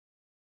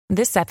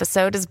This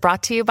episode is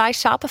brought to you by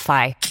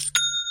Shopify.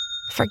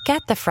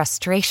 Forget the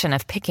frustration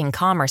of picking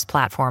commerce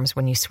platforms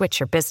when you switch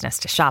your business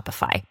to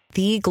Shopify,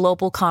 the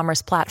global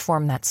commerce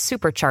platform that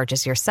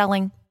supercharges your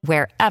selling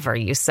wherever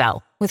you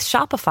sell. With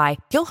Shopify,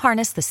 you'll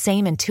harness the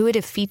same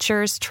intuitive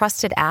features,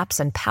 trusted apps,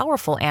 and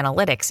powerful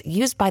analytics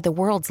used by the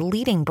world's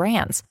leading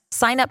brands.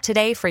 Sign up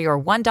today for your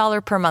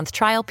 $1 per month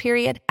trial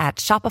period at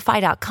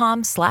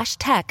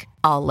shopify.com/tech,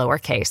 all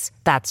lowercase.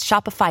 That's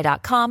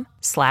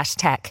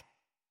shopify.com/tech.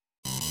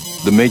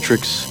 The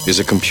Matrix is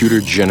a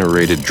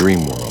computer-generated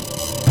dream world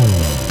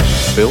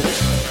built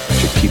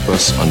to keep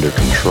us under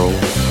control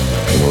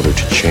in order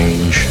to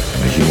change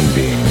a human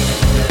being.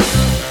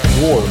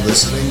 You're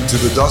listening to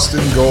the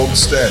Dustin Gold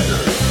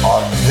Standard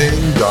on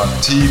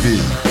Pain.tv.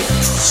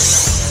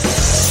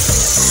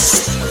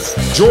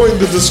 Join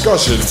the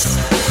discussion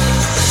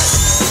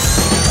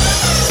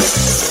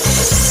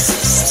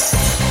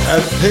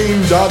at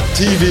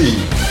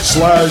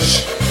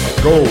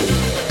Pain.tv/gold.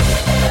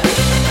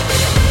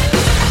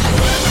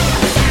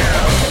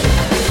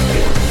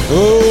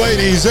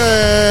 Ladies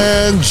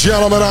and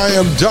gentlemen, I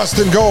am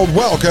Dustin Gold.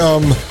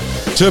 Welcome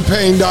to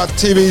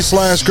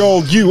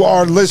Pain.tv/gold. You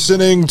are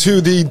listening to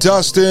the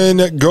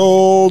Dustin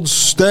Gold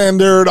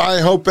Standard.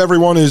 I hope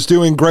everyone is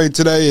doing great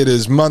today. It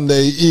is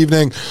Monday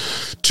evening,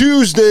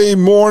 Tuesday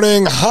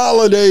morning.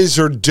 Holidays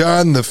are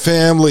done. The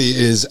family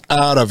is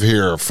out of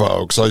here,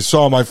 folks. I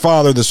saw my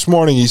father this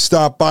morning. He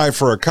stopped by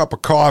for a cup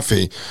of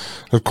coffee.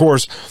 Of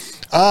course,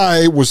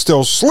 I was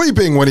still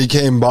sleeping when he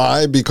came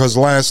by because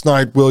last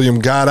night William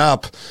got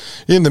up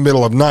in the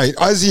middle of night,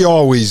 as he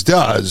always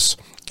does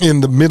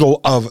in the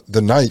middle of the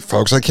night,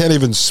 folks. I can't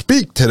even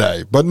speak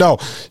today. But no,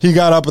 he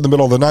got up in the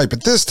middle of the night.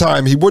 But this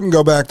time he wouldn't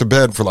go back to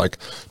bed for like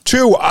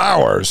 2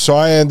 hours. So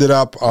I ended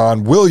up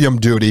on William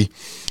duty.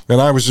 And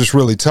I was just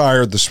really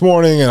tired this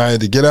morning, and I had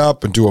to get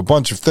up and do a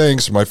bunch of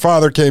things. My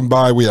father came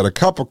by. We had a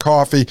cup of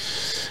coffee,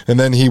 and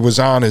then he was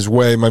on his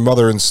way. My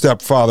mother and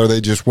stepfather,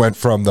 they just went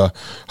from the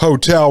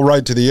hotel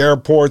right to the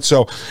airport.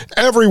 So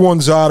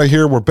everyone's out of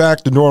here. We're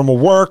back to normal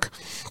work.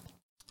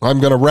 I'm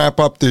going to wrap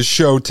up this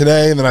show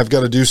today, and then I've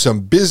got to do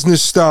some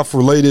business stuff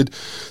related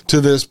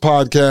to this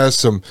podcast.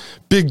 Some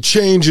big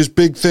changes,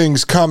 big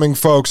things coming,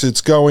 folks.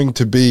 It's going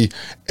to be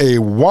a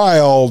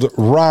wild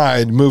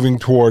ride moving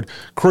toward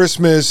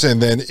Christmas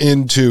and then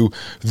into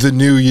the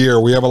new year.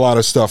 We have a lot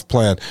of stuff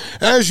planned.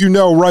 As you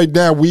know, right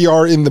now, we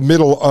are in the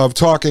middle of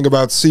talking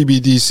about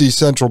CBDC,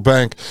 central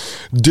bank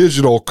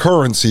digital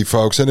currency,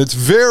 folks, and it's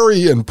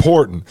very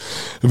important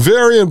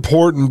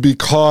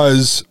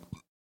because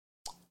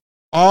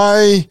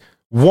I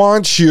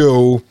want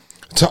you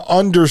to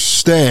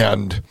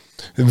understand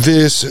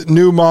this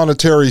new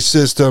monetary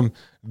system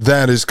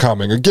that is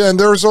coming. Again,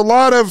 there's a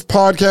lot of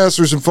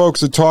podcasters and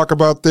folks that talk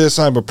about this.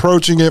 I'm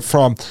approaching it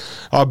from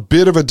a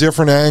bit of a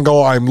different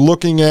angle. I'm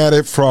looking at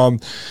it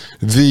from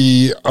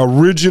the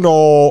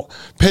original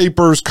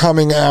papers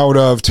coming out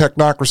of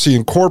Technocracy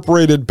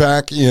Incorporated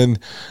back in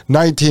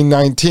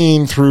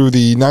 1919 through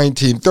the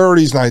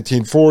 1930s,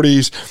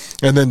 1940s,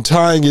 and then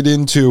tying it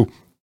into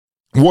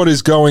what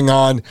is going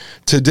on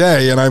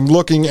today. And I'm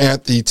looking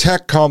at the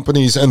tech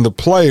companies and the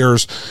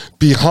players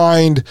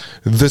behind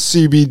the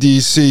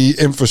CBDC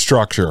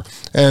infrastructure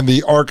and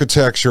the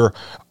architecture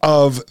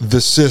of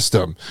the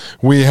system.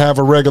 We have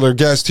a regular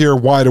guest here,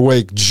 Wide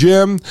Awake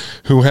Jim,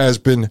 who has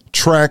been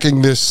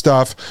tracking this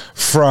stuff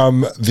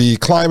from the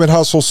climate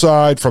hustle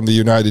side, from the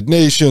United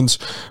Nations,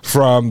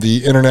 from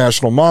the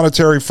International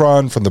Monetary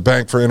Fund, from the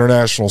Bank for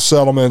International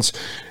Settlements.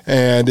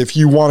 And if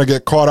you want to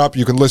get caught up,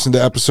 you can listen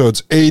to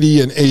episodes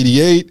 80 and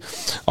 88.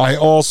 I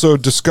also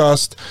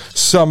discussed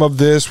some of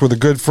this with a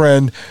good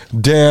friend,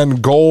 Dan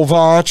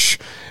Golvach.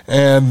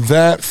 And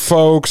that,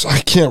 folks, I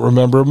can't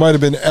remember. It might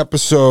have been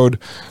episode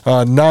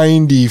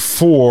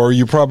 94.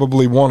 You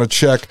probably want to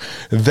check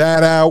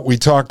that out. We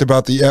talked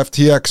about the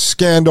FTX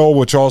scandal,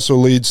 which also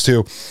leads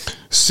to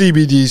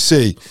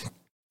CBDC.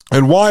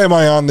 And why am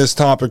I on this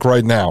topic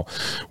right now?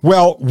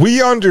 Well,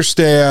 we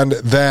understand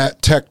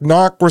that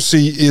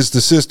technocracy is the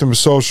system of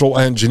social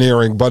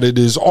engineering, but it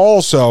is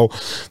also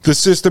the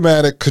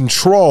systematic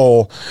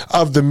control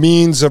of the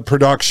means of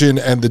production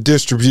and the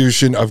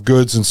distribution of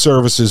goods and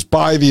services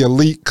by the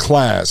elite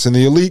class. And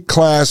the elite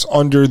class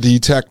under the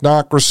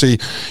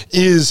technocracy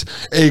is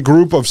a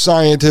group of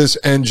scientists,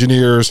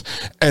 engineers,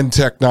 and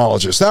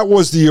technologists. That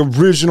was the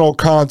original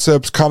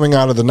concepts coming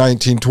out of the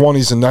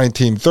 1920s and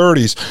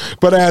 1930s.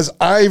 But as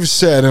I've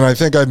said, and I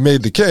think I've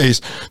made the case,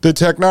 that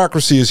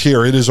technocracy is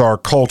here. It is our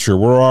culture.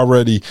 We're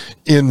already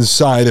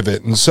inside of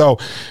it. And so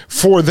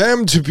for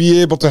them to be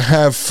able to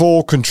have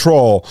full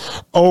control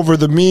over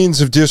the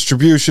means of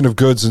distribution of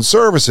goods and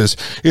services,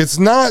 it's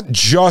not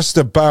just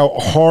about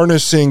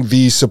harnessing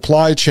the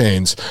supply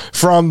chains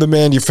from the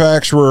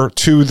manufacturer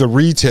to the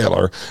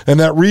retailer. And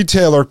that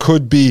retailer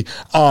could be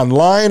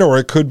online or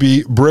it could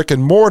be brick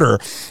and mortar.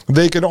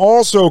 They can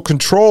also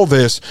control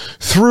this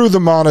through the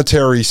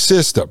monetary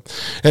system.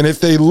 And if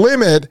they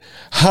limit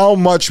how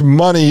much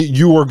money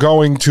you are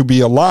going to be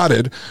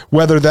allotted,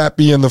 whether that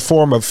be in the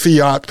form of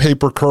fiat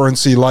paper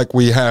currency like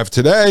we have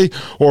today,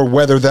 or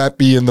whether that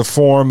be in the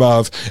form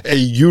of a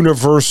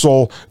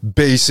universal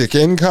basic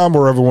income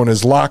where everyone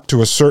is locked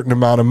to a certain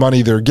amount of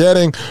money they're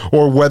getting,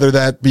 or whether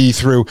that be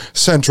through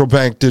central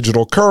bank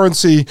digital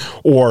currency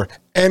or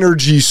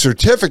energy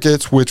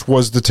certificates, which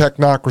was the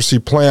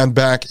technocracy plan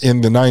back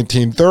in the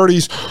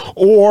 1930s,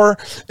 or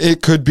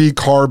it could be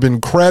carbon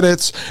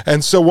credits.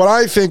 And so what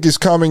I think is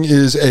coming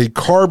is a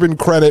carbon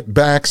credit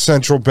backed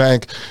central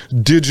bank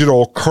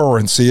digital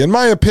currency. And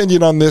my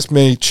opinion on this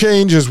may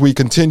change as we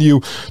continue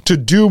to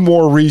do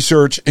more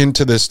research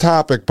into this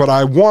topic, but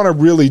I want to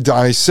really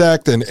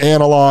dissect and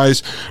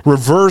analyze,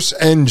 reverse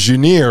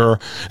engineer,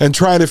 and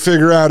try to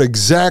figure out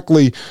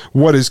exactly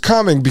what is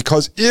coming,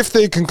 because if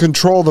they can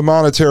control the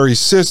monetary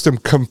system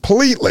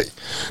completely.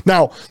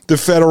 Now, the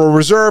Federal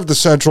Reserve, the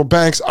central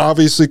banks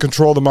obviously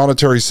control the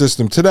monetary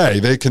system today.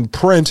 They can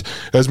print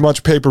as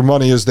much paper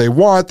money as they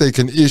want. They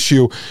can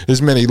issue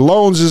as many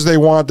loans as they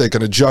want. They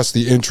can adjust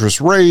the interest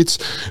rates.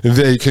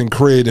 They can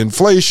create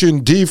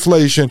inflation,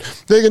 deflation.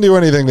 They can do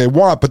anything they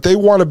want, but they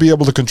want to be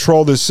able to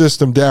control this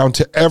system down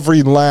to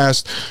every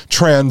last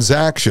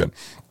transaction.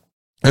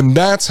 And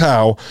that's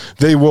how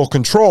they will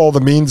control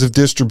the means of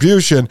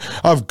distribution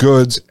of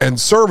goods and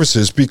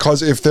services,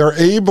 because if they're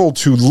able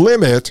to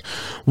limit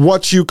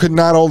what you could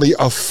not only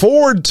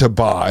afford to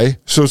buy,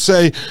 so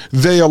say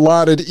they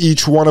allotted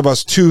each one of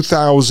us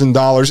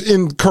 $2,000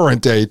 in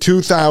current day,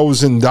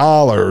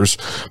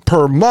 $2,000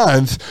 per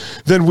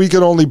month, then we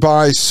could only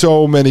buy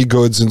so many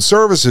goods and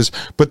services,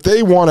 but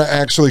they want to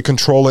actually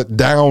control it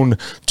down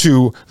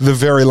to the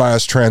very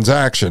last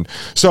transaction.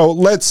 So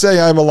let's say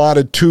I'm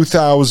allotted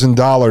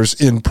 $2,000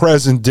 in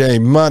present day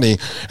money,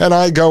 and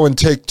I go and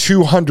take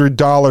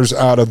 $200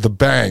 out of the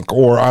bank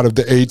or out of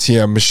the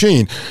ATM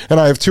machine, and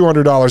I have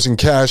 $200 in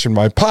cash in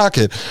my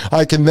pocket.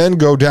 I can then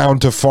go down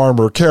to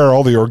Farmer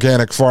Carol, the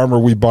organic farmer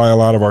we buy a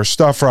lot of our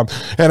stuff from,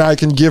 and I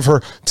can give her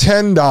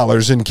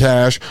 $10 in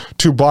cash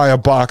to buy a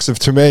box of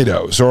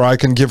tomatoes, or I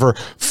can give her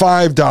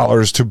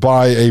 $5 to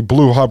buy a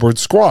Blue Hubbard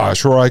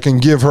squash, or I can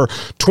give her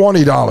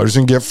 $20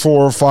 and get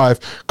 4 or 5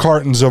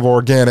 cartons of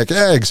organic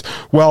eggs.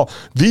 Well,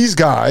 these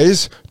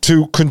guys,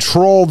 to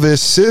control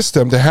this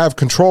system, to have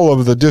control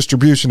over the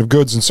distribution of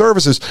goods and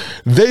services,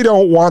 they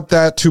don't want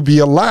that to be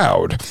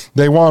allowed.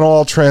 They want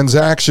all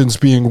transactions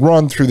being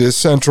run through this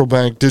central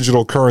bank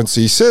digital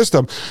currency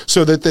system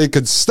so that they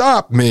could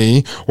stop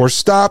me or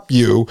stop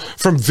you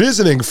from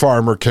visiting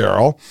Farmer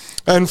Carol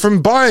and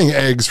from buying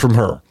eggs from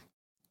her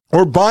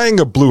or buying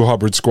a Blue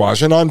Hubbard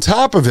squash. And on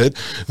top of it,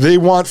 they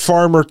want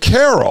Farmer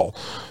Carol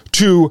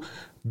to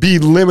be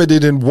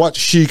limited in what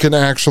she can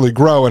actually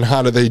grow. And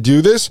how do they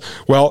do this?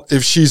 Well,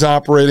 if she's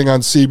operating on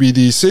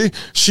CBDC,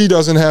 she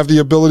doesn't have the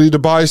ability to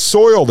buy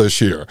soil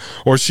this year,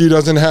 or she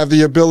doesn't have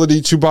the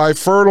ability to buy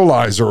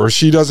fertilizer, or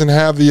she doesn't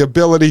have the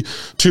ability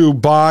to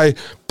buy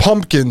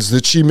pumpkins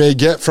that she may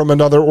get from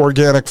another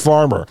organic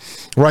farmer,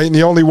 right? And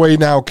the only way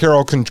now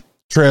Carol can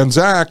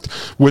transact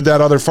with that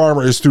other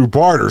farmer is through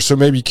barter. So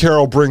maybe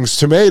Carol brings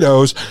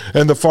tomatoes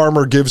and the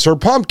farmer gives her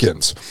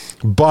pumpkins.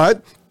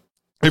 But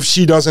if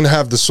she doesn't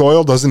have the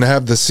soil, doesn't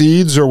have the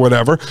seeds or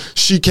whatever,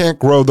 she can't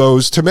grow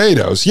those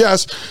tomatoes.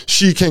 Yes,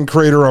 she can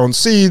create her own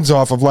seeds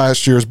off of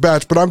last year's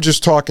batch, but I'm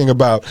just talking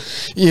about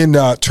in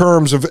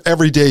terms of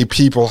everyday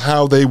people,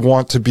 how they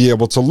want to be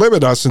able to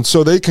limit us. And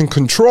so they can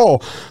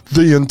control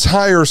the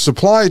entire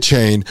supply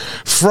chain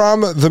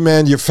from the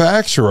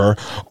manufacturer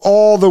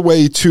all the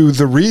way to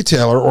the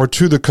retailer or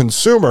to the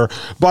consumer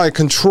by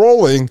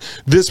controlling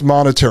this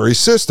monetary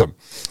system.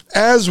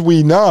 As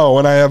we know,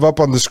 and I have up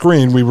on the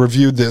screen, we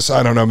reviewed this,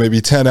 I don't know,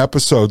 maybe 10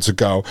 episodes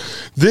ago.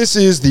 This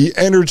is the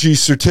energy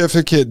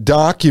certificate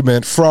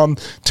document from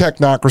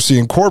Technocracy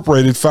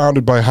Incorporated,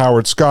 founded by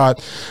Howard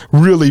Scott,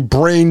 really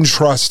brain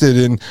trusted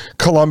in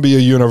Columbia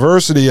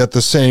University at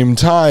the same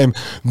time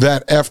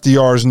that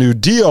FDR's New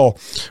Deal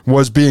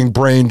was being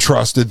brain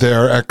trusted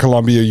there at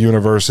Columbia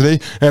University.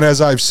 And as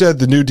I've said,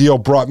 the New Deal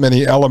brought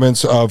many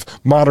elements of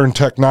modern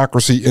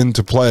technocracy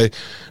into play,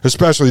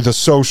 especially the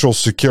Social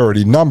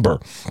Security number.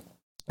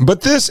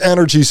 But this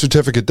energy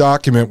certificate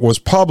document was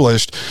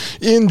published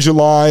in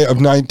July of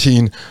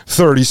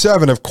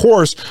 1937. Of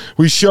course,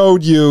 we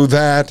showed you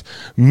that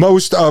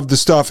most of the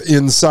stuff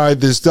inside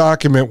this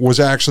document was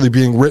actually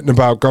being written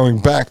about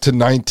going back to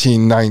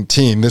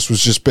 1919. This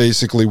was just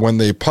basically when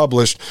they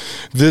published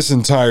this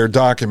entire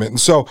document. And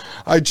so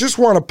I just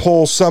want to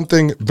pull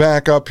something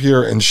back up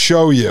here and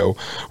show you.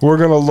 We're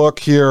going to look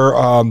here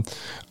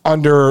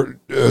under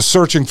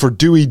searching for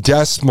Dewey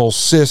Decimal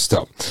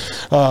System,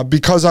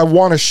 because I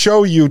want to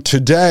show you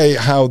today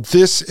how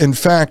this, in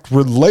fact,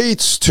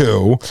 relates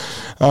to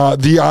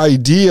the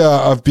idea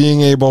of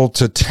being able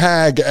to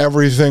tag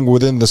everything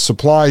within the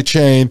supply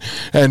chain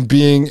and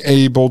being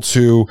able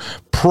to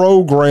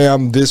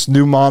program this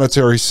new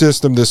monetary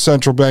system, this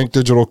central bank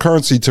digital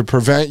currency, to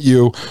prevent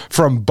you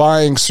from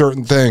buying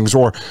certain things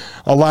or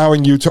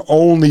allowing you to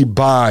only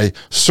buy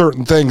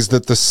certain things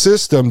that the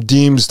system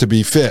deems to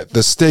be fit,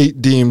 the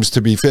state deems deems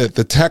to be fit,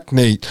 the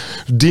Technate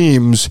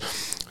deems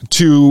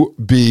to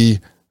be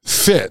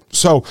fit.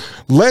 So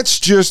let's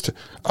just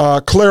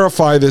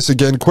clarify this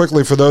again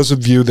quickly for those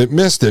of you that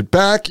missed it.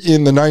 Back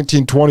in the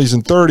 1920s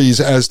and 30s,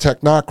 as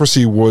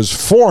technocracy was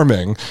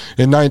forming,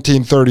 in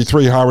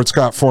 1933, Howard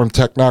Scott formed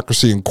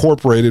Technocracy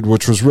Incorporated,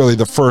 which was really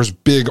the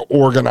first big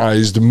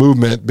organized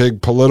movement,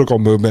 big political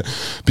movement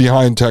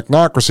behind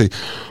technocracy.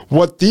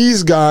 What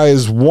these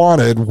guys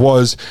wanted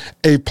was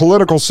a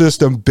political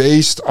system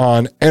based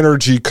on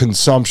energy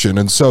consumption.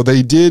 And so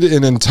they did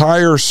an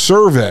entire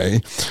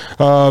survey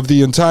of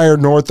the entire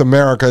North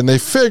America, and they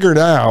figured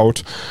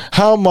out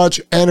how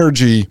much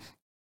energy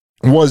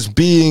was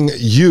being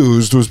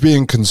used, was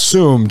being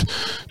consumed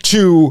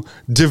to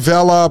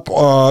develop,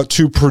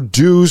 to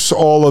produce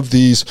all of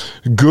these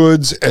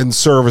goods and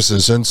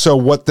services. And so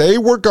what they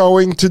were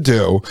going to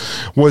do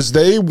was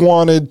they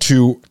wanted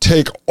to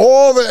take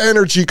all the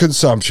energy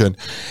consumption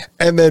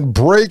and then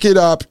break it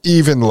up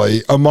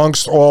evenly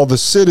amongst all the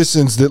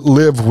citizens that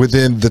live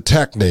within the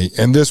Technate.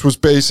 And this was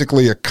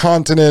basically a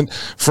continent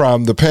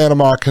from the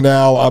Panama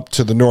Canal up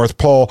to the North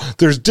Pole.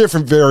 There's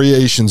different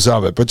variations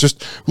of it, but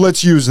just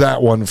let's use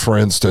that one for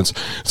instance.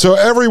 So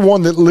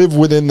everyone that lived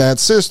within that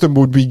system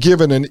would be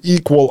given an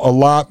equal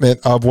allotment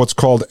of what's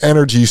called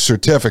energy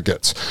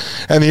certificates.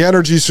 And the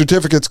energy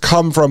certificates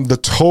come from the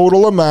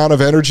total amount of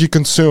energy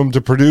consumed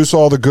to produce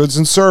all the goods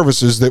and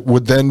services that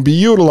would then be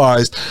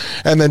utilized,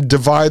 and then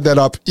divide that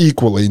up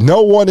equally.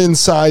 No one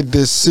inside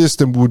this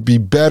system would be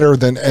better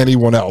than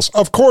anyone else.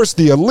 Of course,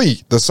 the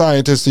elite, the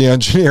scientists, the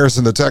engineers,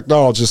 and the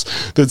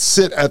technologists that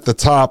sit at the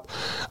top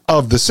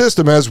of the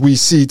system, as we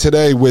see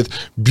today with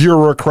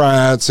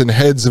bureaucrats and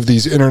heads of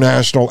these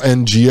international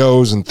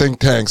NGOs and think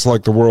tanks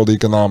like the World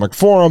Economic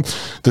Forum,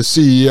 the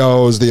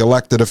CEOs, the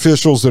elected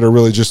officials that are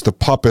really just the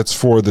puppets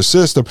for the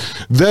system,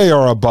 they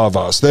are above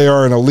us. They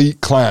are an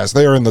elite class.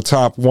 They are in the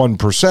top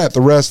 1%.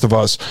 The rest of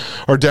us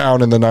are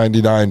down in the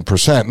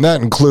 99%. And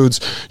that includes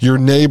your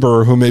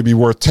neighbor who may be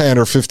worth 10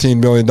 or $15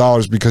 million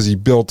because he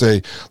built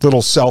a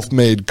little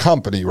self-made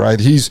company, right?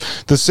 He's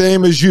the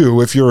same as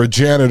you if you're a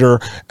janitor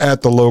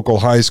at the local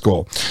high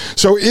school.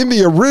 So in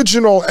the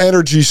original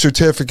energy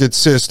certificate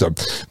system,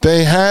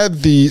 they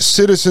had the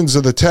citizens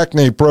of the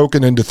Technate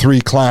broken into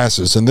three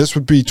classes, and this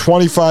would be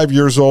 25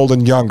 years old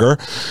and younger,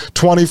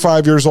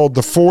 25 years old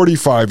to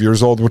 45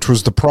 years old, which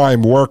was the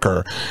prime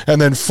worker,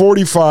 and then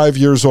 45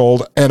 years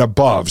old and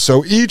above.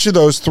 So each of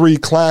those three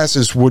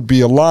classes would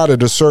be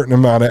allotted a certain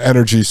amount of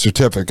energy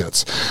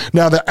certificates.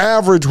 Now, the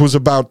average was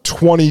about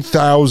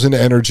 20,000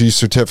 energy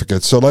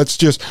certificates. So let's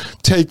just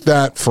take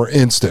that for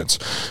instance.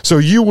 So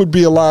you would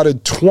be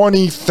allotted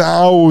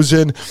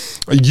 20,000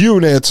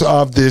 units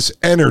of this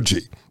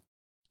energy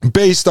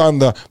based on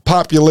the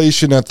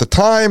population at the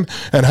time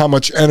and how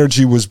much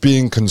energy was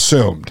being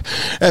consumed.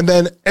 And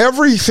then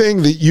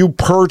everything that you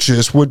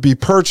purchase would be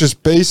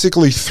purchased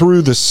basically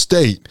through the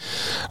state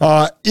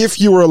if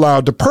you were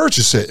allowed to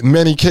purchase it. In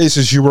many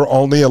cases, you were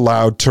only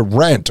allowed to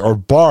rent or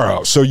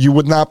borrow, so you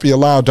would not be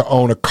allowed to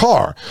own a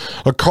car.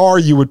 A car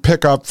you would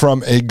pick up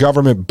from a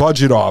government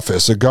budget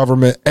office, a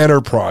government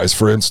enterprise,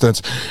 for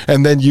instance,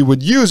 and then you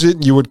would use it,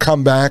 and you would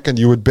come back and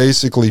you would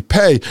basically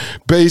pay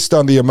based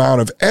on the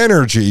amount of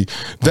energy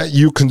that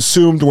you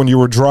consumed when you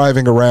were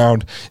driving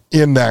around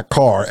in that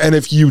car. And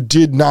if you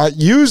did not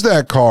use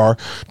that car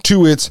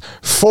to its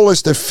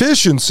fullest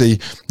efficiency,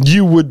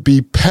 you would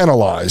be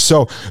penalized.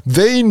 So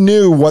they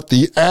knew what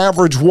the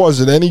average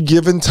was at any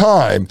given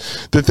time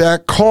that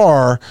that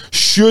car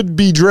should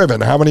be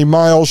driven, how many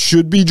miles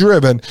should be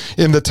driven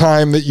in the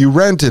time that you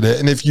rented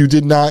it. And if you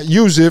did not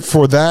use it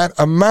for that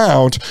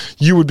amount,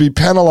 you would be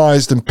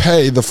penalized and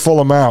pay the full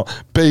amount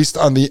based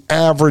on the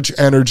average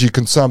energy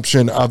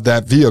consumption of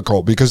that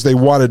vehicle, because they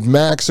wanted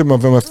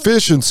maximum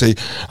efficiency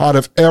out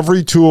of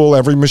every tool,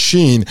 every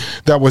machine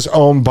that was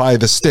owned by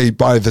the state,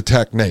 by the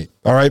Technate.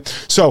 All right.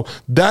 So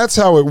that's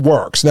how it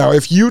works. Now,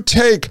 if you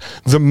take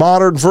the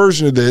modern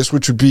version of this,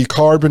 which would be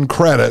carbon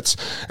credits,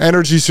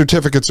 energy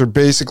certificates are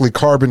basically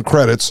carbon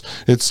credits.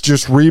 It's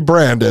just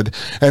rebranded.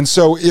 And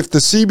so if the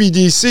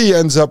CBDC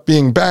ends up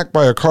being backed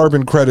by a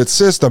carbon credit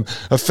system,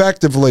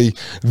 effectively,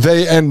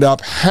 they end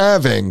up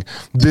having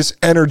this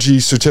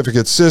energy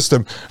certificate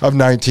system of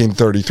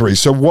 1933.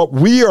 So what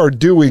we are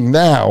doing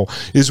now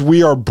is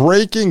we are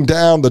breaking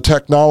down the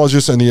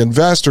technologists and the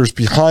investors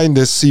behind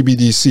this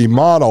CBDC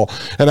model.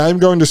 And I'm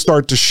going to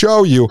start to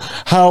show you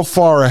how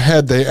far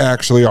ahead they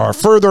actually are.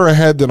 Further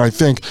ahead than I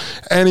think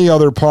any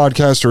other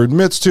podcaster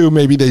admits to.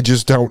 Maybe they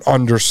just don't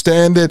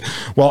understand it.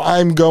 Well,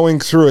 I'm going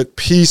through it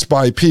piece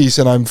by piece,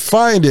 and I'm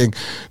finding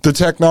the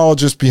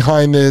technologists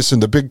behind this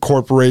and the big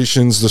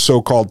corporations, the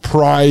so-called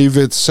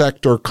private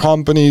sector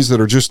companies that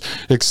are just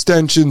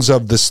extensions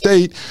of the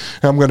state.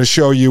 I'm going to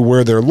show you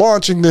where they're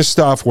launching this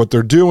stuff, what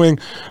they're doing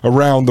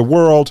around the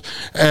world.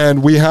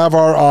 And we have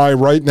our eye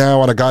right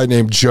now on a guy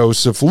named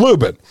Joseph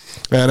Lubin.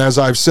 And as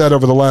I've said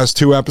over the last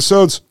two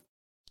episodes,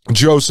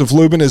 Joseph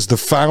Lubin is the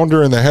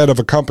founder and the head of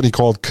a company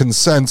called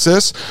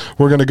Consensus.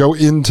 We're going to go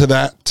into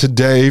that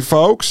today,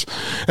 folks.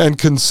 And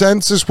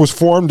Consensus was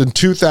formed in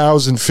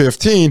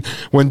 2015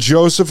 when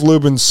Joseph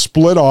Lubin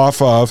split off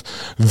of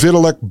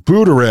Vitalik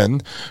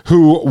Buterin,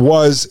 who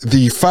was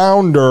the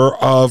founder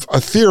of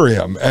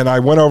Ethereum. And I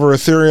went over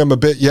Ethereum a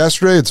bit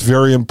yesterday. It's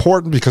very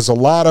important because a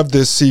lot of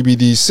this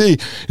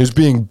CBDC is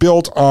being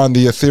built on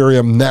the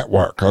Ethereum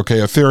network. Okay,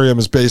 Ethereum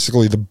is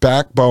basically the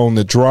backbone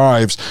that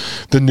drives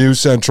the new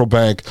central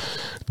bank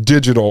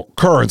digital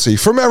currency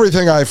from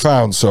everything I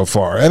found so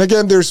far. And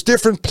again, there's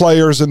different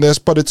players in this,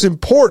 but it's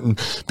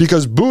important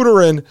because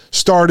Buterin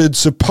started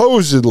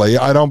supposedly,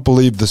 I don't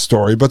believe the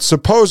story, but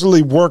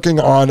supposedly working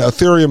on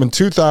Ethereum in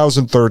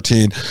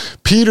 2013.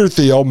 Peter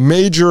Thiel,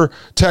 major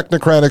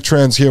technocratic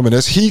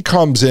transhumanist, he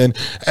comes in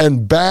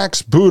and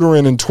backs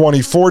Buterin in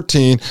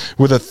 2014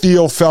 with a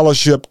Thiel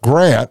Fellowship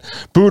grant.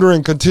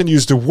 Buterin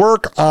continues to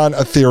work on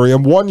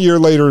Ethereum. 1 year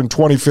later in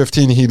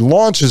 2015, he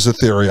launches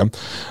Ethereum.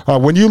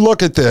 When you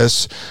look at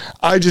this,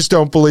 I just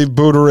don't believe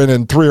Buterin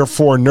and 3 or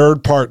 4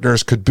 nerd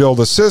partners could build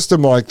a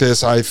system like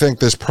this. I think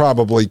this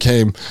probably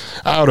came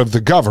out of the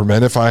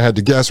government, if I had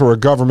to guess, or a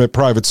government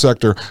private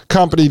sector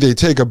company. They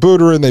take a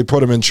Buterin, they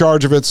put him in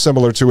charge of it,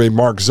 similar to a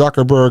Mark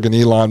Zuckerberg and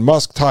Elon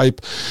Musk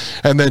type,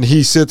 and then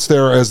he sits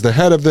there as the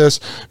head of this.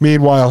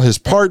 Meanwhile, his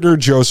partner,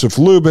 Joseph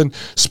Lubin,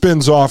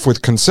 spins off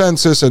with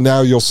Consensus, and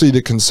now you'll see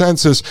that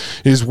Consensus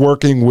is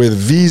working with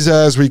Visa,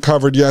 as we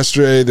covered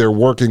yesterday. They're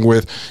working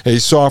with a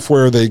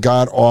software they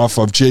got off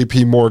of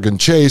JP Morgan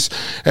Chase,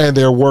 and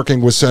they're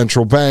working with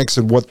central banks,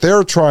 and what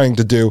they're trying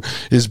to do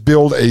is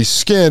build a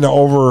skin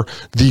over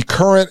the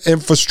current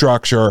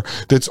infrastructure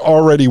that's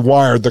already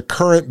wired, the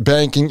current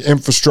banking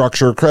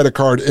infrastructure, credit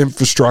card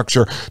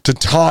infrastructure, to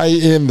tie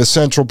in the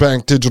central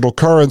bank digital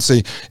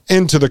currency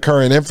into the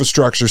current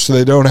infrastructure so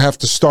they don't have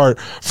to start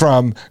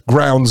from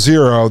ground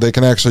zero. They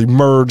can actually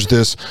merge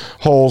this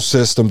whole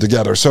system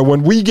together. So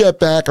when we get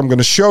back, I'm going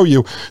to show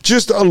you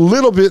just a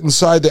little bit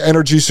inside the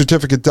energy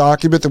certificate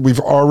document that we've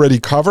already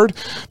covered,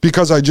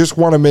 because I just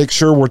want to make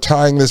sure we're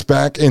tying this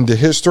back into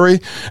history,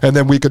 and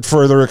then we could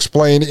further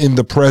explain in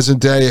the present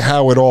day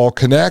how it all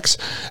connects,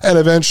 and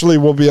eventually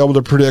we'll be able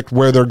to predict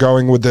where they're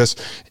going with this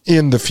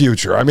in the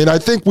future. I mean, I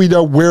think we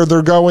know where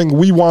they're going.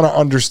 We want to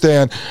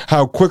understand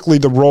how quickly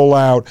the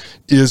rollout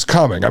is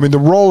coming. I mean, the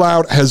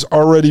rollout has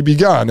already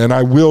begun, and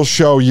I will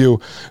show you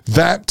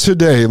that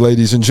today,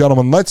 ladies and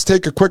gentlemen. Let's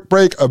take a quick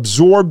break,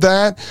 absorb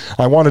that.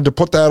 I wanted to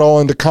put that all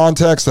into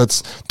context.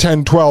 That's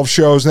 10, 12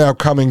 shows now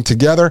coming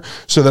together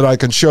so that I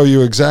can show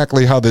you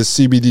exactly how this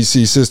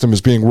CBDC system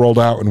is being rolled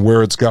out and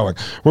where it's going.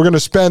 We're going to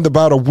spend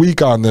about a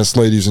week on this,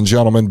 ladies and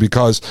gentlemen,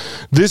 because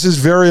this is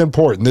very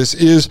important. This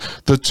is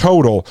the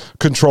total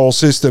control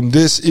system.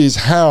 This is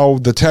how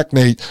the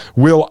Technate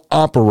will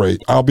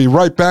operate. I'll be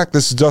right back.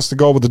 This is Dustin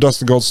Gold with the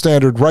Dustin Gold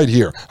Standard right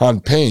here on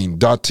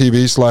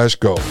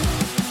Pain.tv/gold.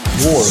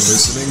 You're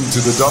listening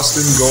to the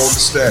Dustin Gold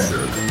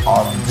Standard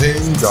on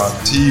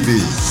Pain.tv.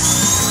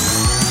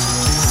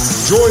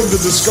 Join the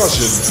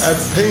discussion at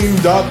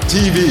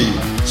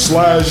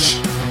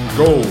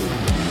Pain.tv/gold.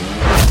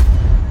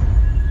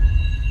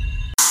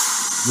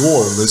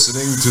 You're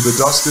listening to the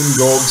Dustin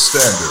Gold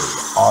Standard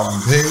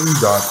on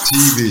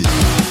Pain.tv.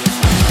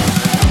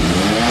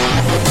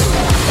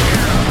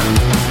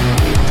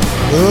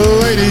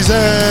 Ladies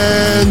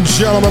and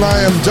gentlemen,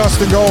 I am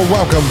Dustin Gold.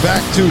 Welcome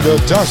back to the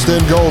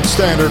Dustin Gold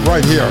Standard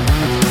right here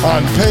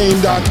on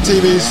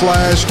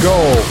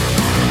Pain.tv/gold.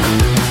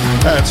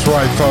 That's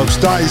right, folks.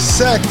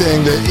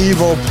 Dissecting the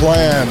evil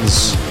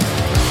plans.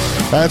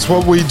 That's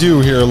what we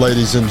do here,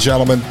 ladies and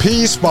gentlemen.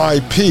 Piece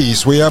by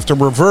piece, we have to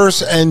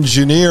reverse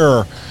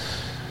engineer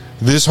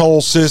this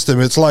whole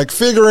system. It's like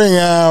figuring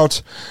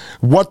out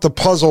what the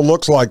puzzle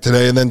looks like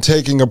today and then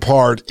taking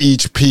apart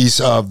each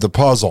piece of the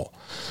puzzle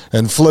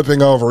and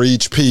flipping over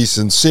each piece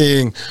and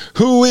seeing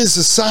who is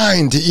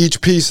assigned to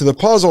each piece of the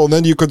puzzle. And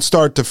then you could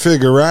start to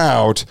figure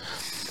out,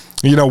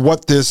 you know,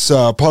 what this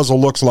puzzle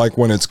looks like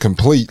when it's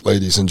complete,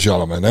 ladies and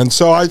gentlemen. And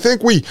so I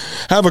think we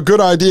have a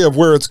good idea of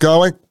where it's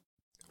going.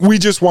 We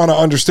just want to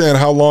understand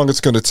how long it's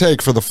going to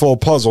take for the full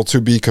puzzle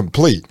to be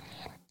complete.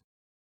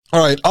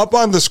 All right, up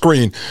on the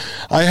screen,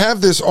 I have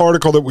this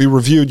article that we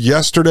reviewed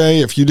yesterday.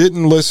 If you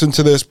didn't listen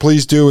to this,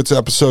 please do. It's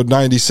episode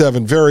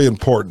 97, very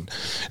important.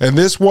 And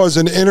this was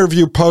an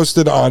interview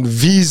posted on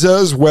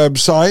Visa's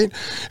website,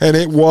 and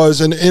it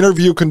was an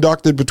interview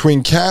conducted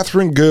between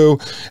Catherine Gu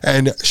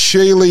and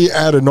Shaylee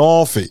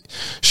Adinolfi.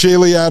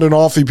 Shaylee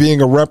Adinolfi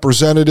being a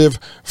representative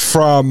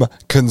from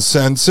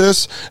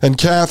Consensus, and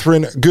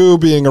Catherine Gu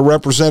being a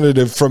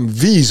representative from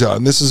Visa.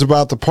 And this is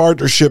about the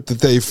partnership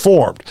that they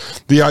formed.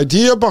 The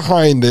idea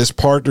behind this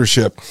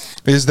partnership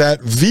is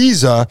that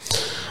Visa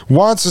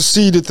wants a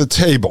seat at the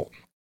table.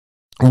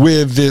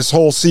 with this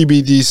whole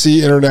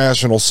CBDC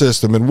international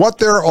system. And what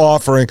they're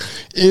offering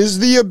is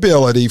the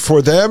ability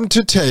for them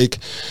to take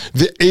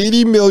the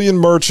 80 million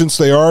merchants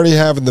they already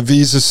have in the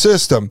Visa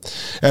system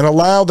and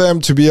allow them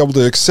to be able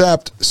to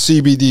accept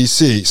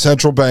CBDC,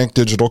 central bank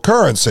digital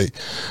currency.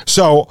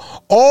 So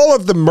all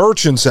of the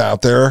merchants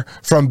out there,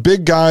 from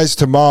big guys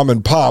to mom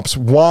and pops,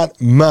 want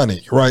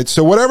money, right?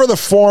 So whatever the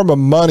form of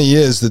money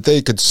is that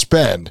they could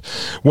spend,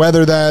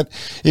 whether that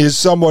is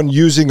someone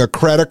using a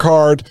credit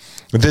card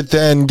that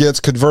then gets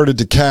converted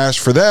to cash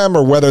for them,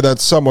 or whether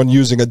that's someone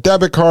using a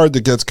debit card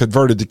that gets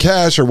converted to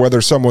cash, or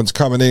whether someone's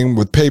coming in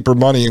with paper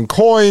money and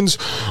coins,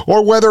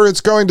 or whether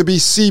it's going to be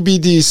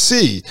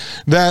CBDC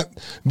that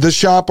the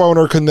shop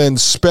owner can then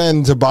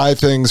spend to buy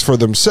things for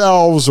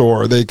themselves,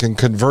 or they can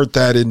convert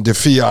that into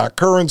fiat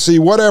currency,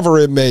 whatever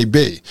it may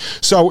be.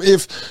 So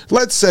if,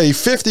 let's say,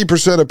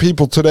 50% of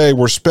people today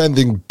were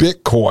spending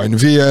Bitcoin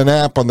via an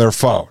app on their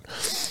phone,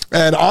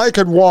 and I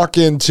could walk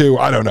into,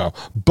 I don't know,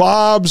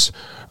 Bob's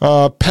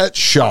pet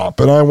shop,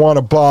 and I want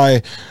to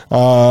buy,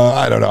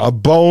 a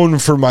bone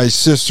for my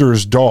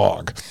sister's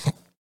dog.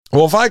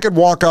 Well, if I could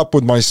walk up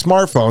with my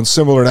smartphone,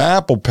 similar to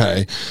Apple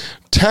Pay,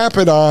 tap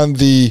it on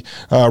the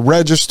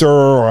register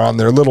or on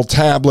their little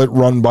tablet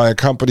run by a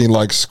company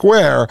like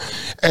Square,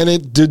 and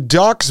it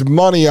deducts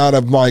money out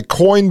of my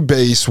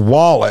Coinbase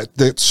wallet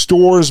that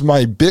stores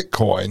my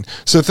Bitcoin.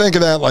 So think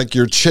of that like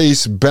your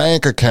Chase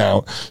bank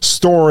account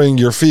storing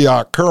your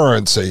fiat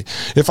currency.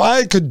 If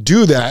I could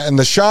do that and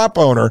the shop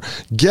owner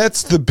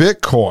gets the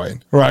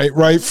Bitcoin,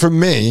 right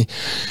from me,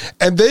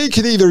 and they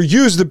can either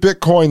use the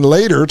Bitcoin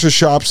later to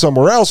shop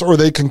somewhere else, or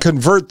they can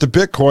convert the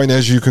Bitcoin,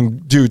 as you can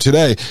do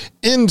today,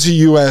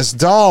 into US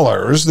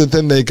dollars that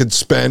then they could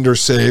spend or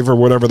save or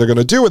whatever they're going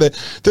to do with it,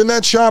 then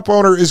that shop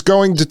owner is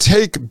going to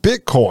take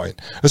Bitcoin,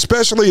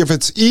 especially if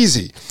it's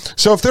easy.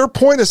 So if their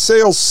point of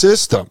sale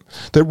system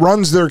that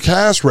runs their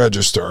cash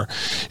register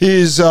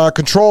is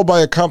controlled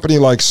by a company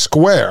like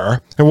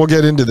Square, and we'll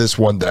get into this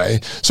one day.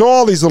 So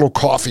all these little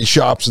coffee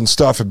shops and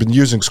stuff have been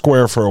using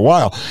Square for a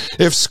while.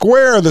 If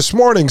Square this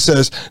morning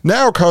says,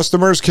 now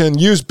customers can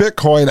use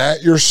Bitcoin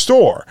at your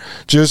store,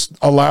 just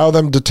allow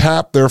them to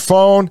tap their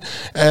phone,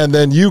 and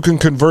then you can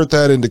convert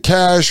that into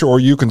cash, or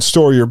you can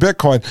store your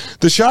Bitcoin,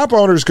 the shop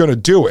owner is going to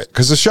do it,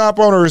 because the shop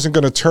owner isn't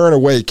going to turn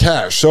away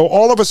cash. So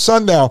all of a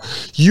sudden now,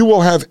 you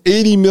will have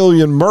 80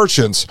 million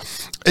merchants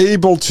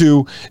able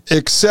to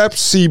accept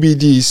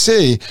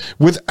CBDC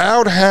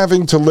without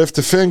having to lift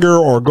a finger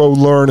or go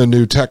learn a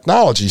new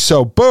technology.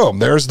 So boom,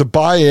 there's the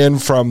buy-in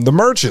from the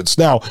merchants.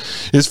 Now,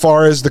 as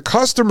far as the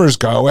customers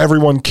go,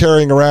 everyone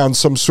carrying around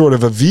some sort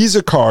of a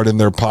Visa card in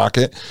their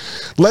pocket.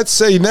 Let's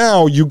say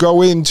now you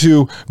go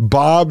into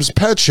Bob's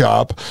Pet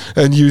Shop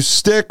and you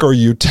stick or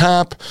you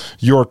tap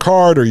your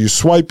card or you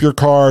swipe your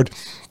card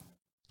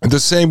the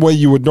same way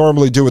you would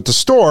normally do at the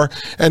store.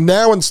 And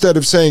now instead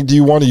of saying, do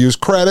you want to use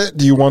credit?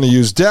 Do you want to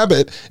use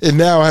debit? It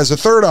now has a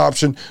third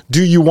option.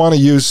 Do you want to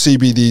use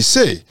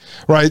CBDC?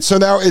 Right? So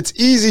now it's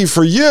easy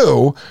for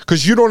you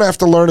because you don't have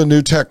to learn a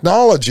new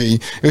technology.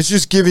 It's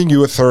just giving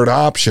you a third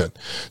option.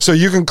 So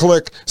you can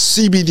click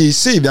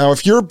CBDC. Now,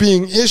 if you're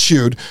being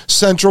issued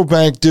central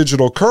bank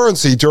digital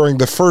currency during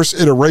the first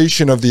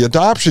iteration of the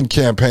adoption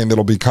campaign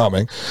that'll be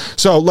coming.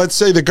 So let's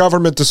say the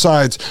government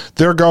decides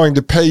they're going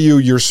to pay you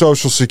your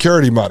Social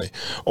Security money,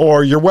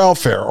 or your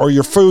welfare, or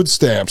your food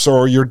stamps,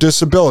 or your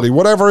disability,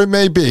 whatever it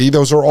may be.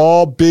 Those are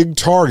all big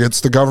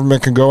targets the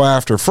government can go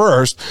after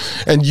first.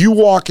 And you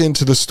walk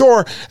into the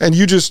store and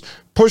you just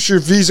push your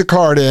Visa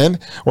card in,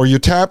 or you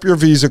tap your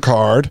Visa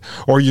card,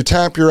 or you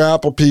tap your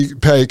Apple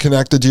Pay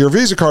connected to your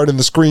Visa card, and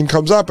the screen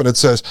comes up and it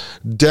says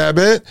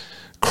debit,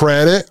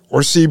 credit, or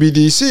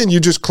CBDC, and you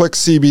just click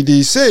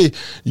CBDC,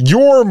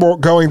 you're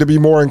going to be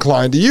more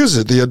inclined to use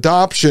it. The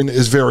adoption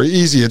is very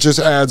easy. It just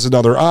adds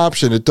another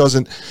option. It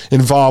doesn't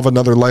involve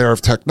another layer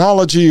of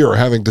technology or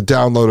having to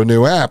download a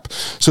new app.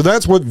 So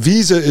that's what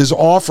Visa is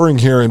offering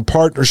here in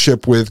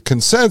partnership with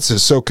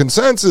Consensus. So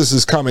Consensus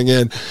is coming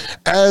in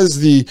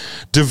as the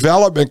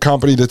development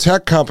company, the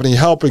tech company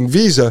helping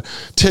Visa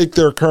take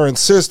their current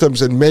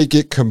systems and make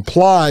it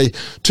comply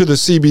to the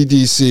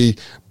CBDC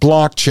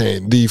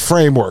blockchain, the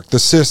framework, the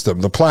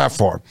system, the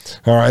platform.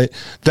 All right.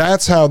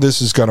 That's how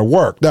this is going to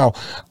work. Now,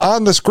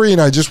 on the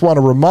screen, I just want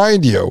to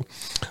remind you,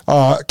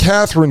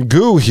 Catherine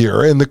Gu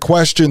here, in the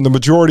question, the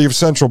majority of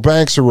central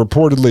banks are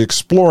reportedly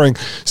exploring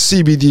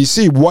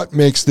CBDC. What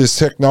makes this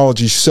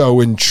technology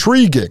so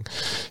intriguing?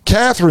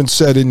 Catherine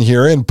said in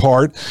here, in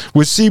part,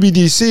 with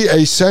CBDC,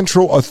 a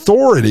central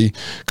authority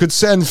could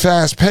send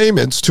fast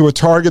payments to a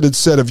targeted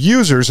set of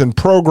users and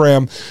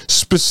program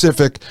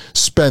specific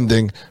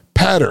spending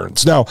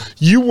patterns. Now,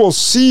 you will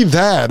see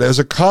that as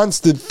a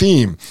constant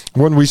theme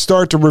when we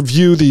start to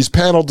review these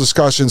panel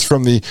discussions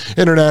from the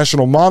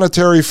International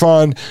Monetary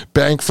Fund,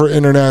 Bank for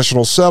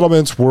International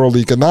Settlements, World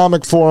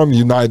Economic Forum,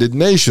 United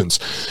Nations.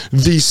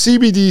 The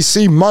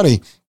CBDC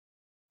money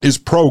is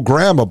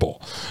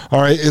programmable.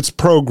 All right, it's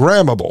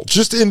programmable.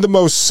 Just in the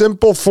most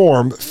simple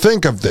form,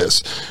 think of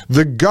this.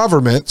 The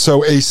government,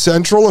 so a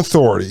central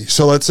authority,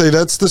 so let's say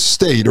that's the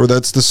state or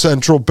that's the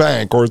central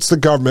bank or it's the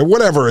government,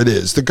 whatever it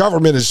is. The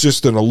government is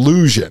just an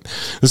illusion.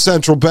 The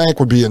central bank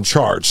would be in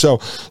charge.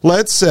 So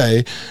let's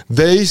say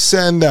they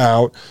send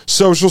out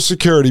Social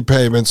Security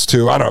payments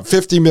to,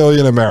 50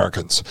 million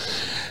Americans.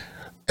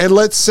 And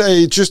let's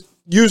say, just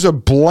use a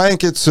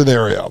blanket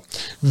scenario.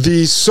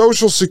 The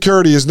Social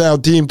Security is now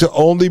deemed to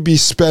only be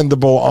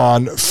spendable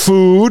on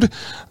food,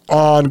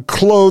 on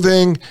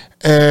clothing,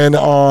 and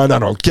on,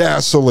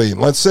 gasoline.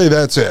 Let's say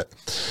that's it.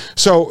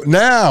 So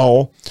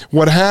now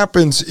what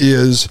happens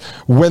is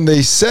when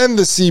they send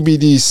the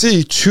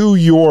CBDC to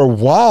your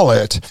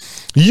wallet,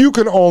 you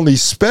can only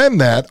spend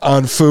that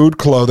on food,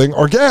 clothing,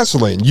 or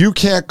gasoline. You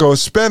can't go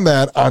spend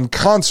that on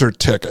concert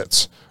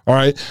tickets. All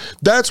right.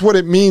 That's what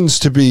it means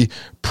to be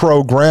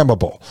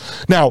programmable.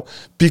 Now,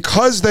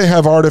 because they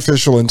have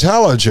artificial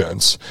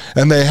intelligence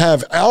and they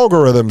have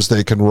algorithms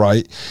they can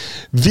write,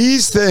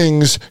 these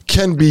things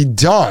can be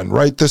done,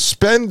 right? The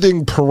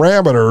spending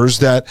parameters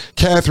that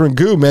Catherine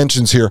Gu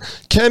mentions here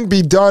can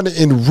be done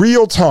in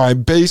real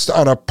time based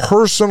on a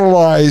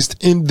personalized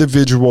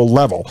individual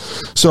level.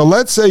 So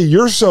let's say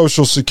your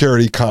Social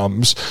Security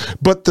comes,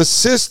 but the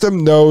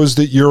system knows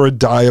that you're a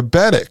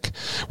diabetic.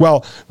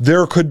 Well,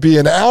 there could be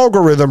an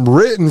algorithm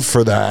written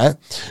for that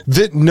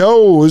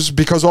knows,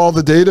 because all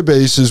the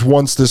databases,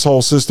 once this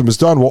whole system is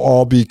done, will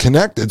all be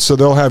connected. So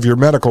they'll have your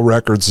medical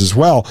records as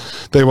well.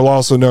 They will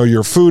also know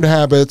your food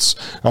habits,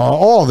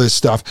 all this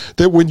stuff,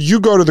 that when you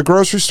go to the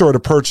grocery store to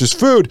purchase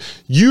food,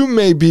 you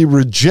may be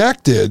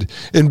rejected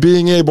in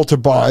being able to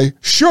buy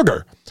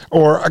sugar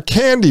or a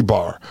candy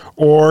bar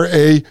or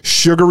a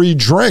sugary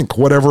drink,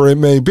 whatever it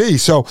may be.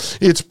 So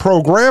it's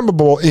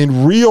programmable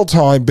in real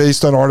time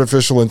based on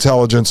artificial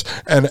intelligence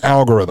and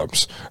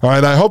algorithms. All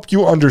right, I hope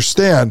you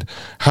understand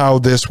how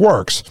this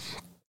works.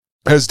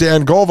 As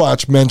Dan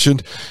Golvach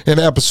mentioned in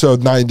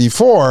episode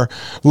 94,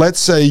 let's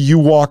say you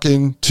walk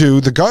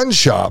into the gun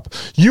shop,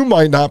 you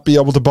might not be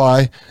able to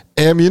buy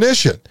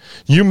ammunition.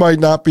 You might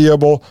not be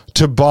able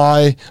to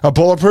buy a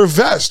bulletproof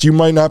vest. You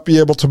might not be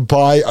able to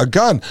buy a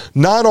gun.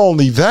 Not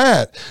only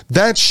that,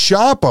 that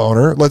shop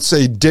owner, let's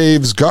say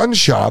Dave's gun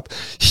shop,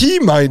 he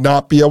might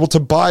not be able to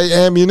buy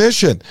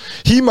ammunition.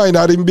 He might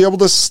not even be able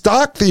to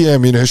stock the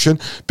ammunition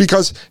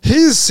because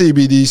his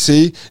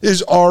CBDC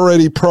is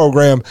already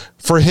programmed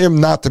for him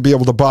not to be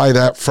able to buy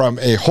that from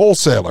a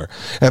wholesaler.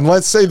 And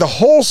let's say the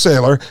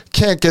wholesaler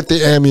can't get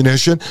the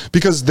ammunition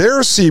because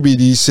their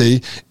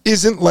CBDC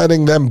isn't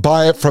letting them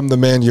buy it from the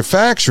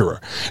manufacturer.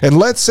 And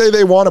let's say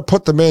they want to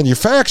put the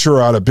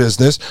manufacturer out of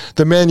business.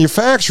 The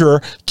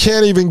manufacturer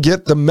can't even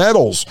get the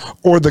metals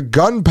or the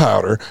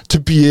gunpowder to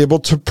be able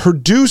to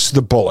produce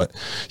the bullet.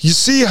 You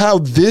see how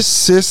this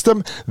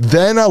system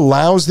then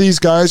allows these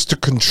guys to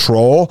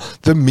control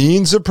the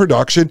means of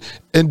production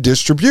and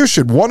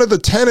distribution. One of the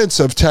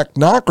tenets of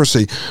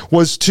technocracy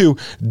was to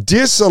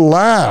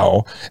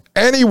disallow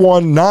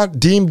anyone not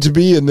deemed to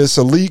be in this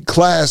elite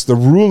class, the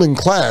ruling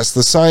class,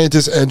 the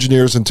scientists,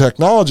 engineers, and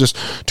technologists,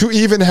 to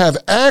even have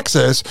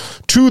access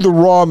to the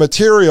raw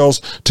materials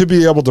to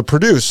be able to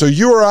produce. So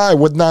you or I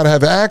would not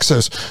have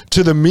access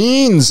to the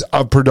means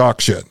of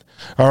production.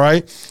 All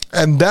right.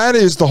 And that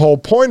is the whole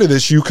point of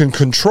this. You can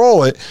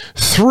control it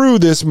through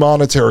this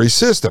monetary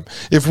system.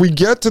 If we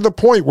get to the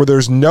point where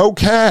there's no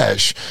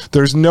cash,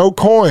 there's no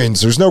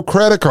coins, there's no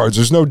credit cards,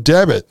 there's no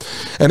debit,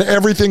 and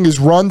everything is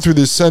run through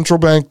this central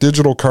bank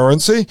digital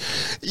currency,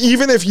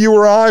 even if you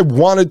or I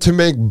wanted to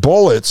make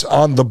bullets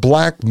on the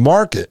black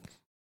market,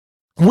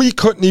 we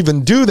couldn't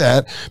even do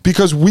that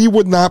because we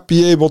would not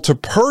be able to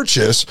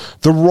purchase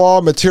the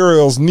raw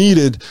materials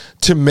needed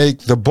to make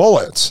the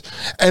bullets.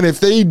 And if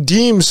they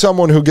deem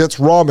someone who gets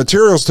raw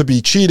materials to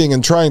be cheating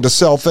and trying to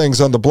sell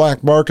things on the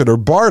black market or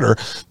barter,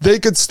 they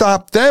could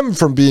stop them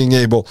from being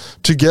able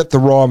to get the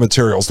raw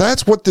materials.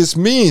 That's what this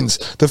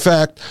means, the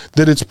fact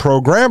that it's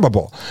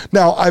programmable.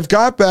 Now, I've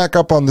got back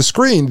up on the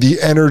screen the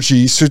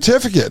energy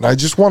certificate, and I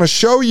just want to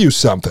show you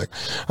something.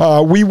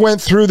 We went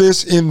through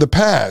this in the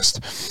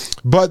past.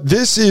 But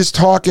this is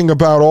talking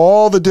about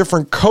all the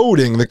different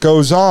coding that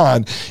goes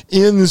on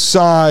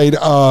inside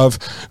of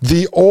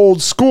the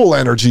old school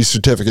energy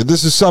certificate.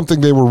 This is something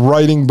they were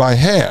writing by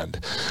hand.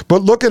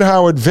 But look at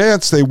how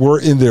advanced they were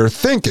in their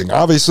thinking.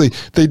 Obviously,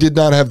 they did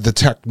not have the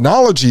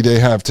technology they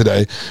have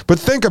today. But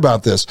think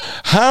about this.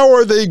 How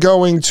are they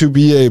going to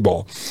be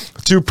able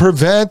to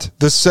prevent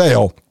the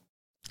sale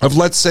of,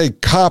 let's say,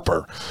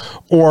 copper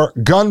or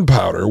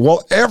gunpowder?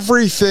 Well,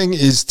 everything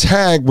is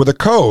tagged with a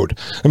code.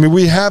 I mean,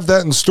 we have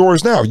that in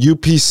stores now,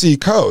 UPC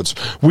codes.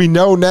 We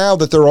know now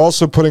that they're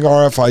also putting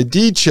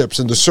RFID chips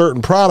into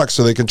certain products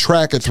so they can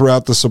track it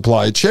throughout the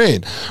supply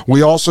chain.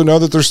 We also know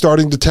that they're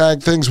starting to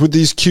tag things with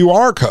these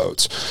QR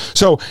codes.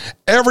 So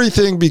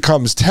everything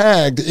becomes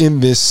tagged in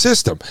this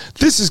system.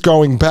 This is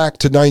going back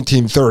to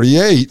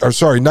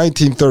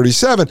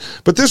 1937,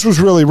 but this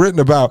was really written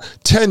about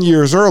 10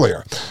 years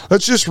earlier.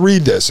 Let's just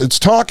read this. this. It's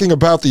talking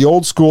about the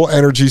old school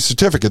energy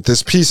certificate,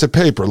 this piece of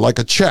paper, like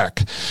a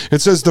check.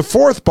 It says the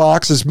fourth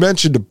box, as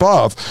mentioned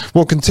above,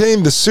 will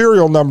contain the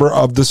serial number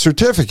of the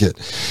certificate.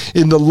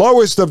 In the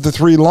lowest of the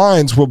three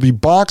lines will be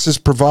boxes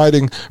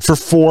providing for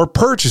 4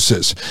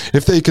 purchases.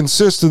 If they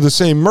consist of the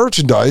same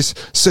merchandise,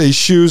 say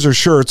shoes or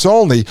shirts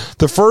only,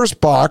 the first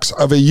box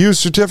of a used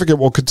certificate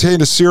will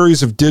contain a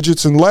series of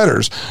digits and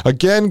letters,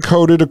 again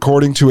coded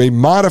according to a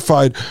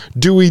modified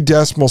Dewey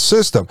Decimal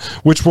System,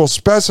 which will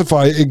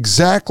specify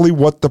exactly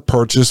what the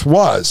purchase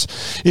was.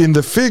 In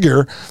the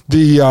figure,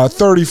 the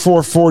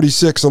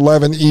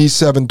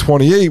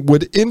 344611E728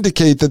 would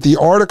indicate that the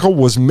article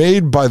was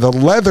made by the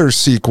leather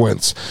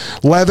sequence,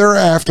 leather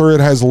after it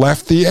has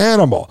left the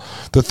animal.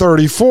 The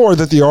 34,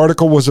 that the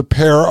article was a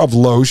pair of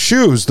low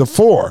shoes, the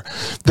 4,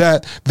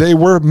 that they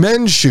were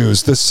men's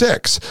shoes, the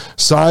 6,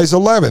 size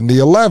 11, the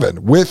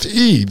 11, with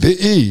E, the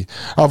E,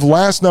 of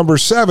last number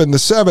 7, the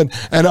 7,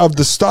 and of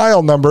the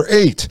style number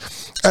 8.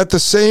 At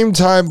the same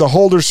time the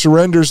holder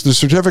surrenders the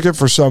certificate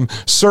for some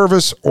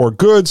service or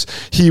goods,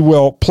 he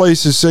will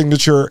place his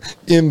signature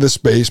in the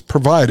space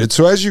provided.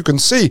 So as you can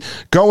see,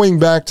 going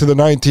back to the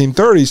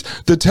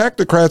 1930s, the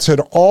technocrats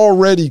had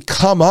already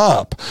come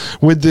up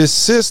with this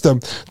system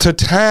to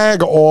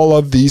tag all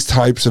of these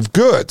types of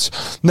goods.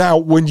 Now,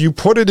 when you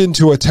put it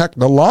into a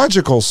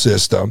technological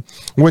system,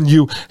 when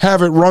you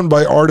have it run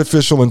by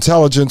artificial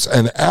intelligence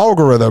and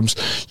algorithms,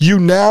 you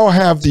now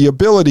have the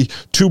ability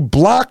to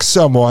block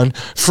someone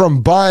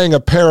from buying a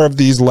pair of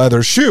these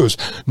leather shoes,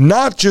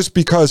 not just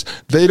because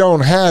they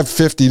don't have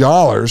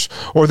 $50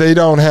 or they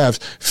don't have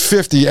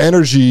 50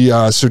 energy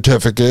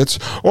certificates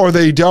or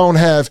they don't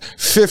have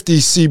 50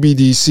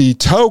 CBDC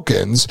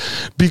tokens,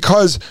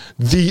 because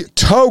the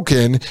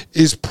token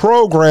is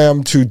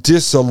programmed to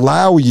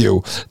disallow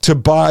you to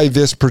buy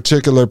this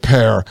particular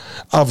pair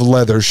of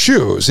leather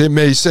shoes. It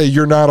may say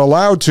you're not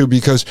allowed to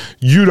because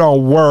you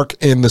don't work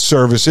in the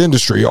service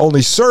industry.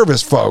 Only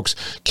service folks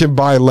can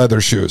buy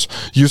leather shoes.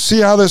 You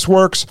see how this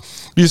works?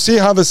 You see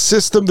how the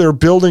system they're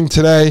building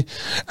today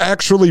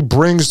actually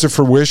brings to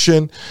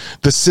fruition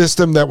the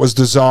system that was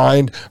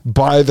designed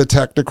by the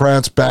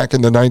technocrats back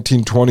in the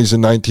 1920s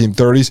and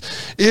 1930s?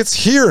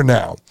 It's here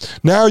now.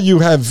 Now you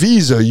have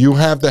Visa, you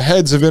have the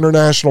heads of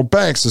international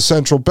banks, the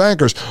central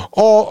bankers,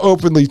 all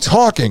openly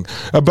talking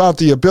about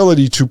the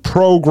ability to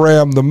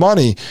program the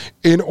money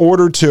in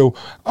order to,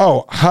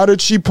 how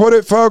did she put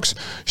it, folks?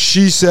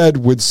 She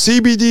said with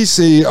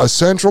CBDC, a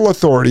central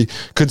authority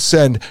could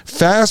send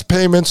fast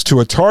payments to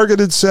a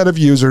targeted set of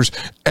users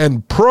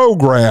and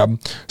program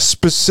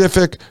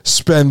specific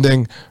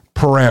spending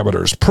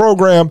parameters.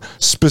 Program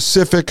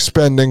specific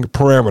spending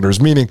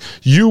parameters, meaning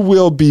you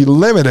will be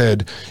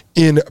limited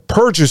in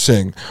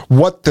purchasing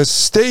what the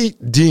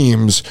state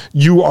deems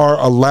you are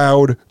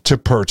allowed to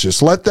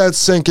purchase. Let that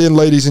sink in,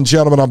 ladies and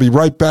gentlemen. I'll be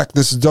right back.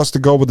 This is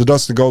Dustin Gold with the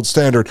Dustin Gold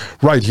Standard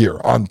right here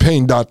on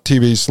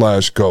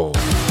Paine.tv/gold.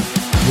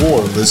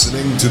 You're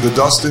listening to the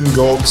Dustin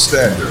Gold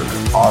Standard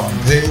on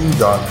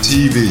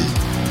Paine.tv.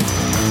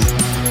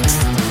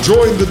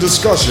 Join the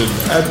discussion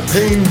at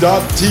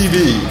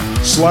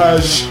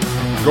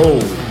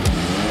Paine.tv/gold.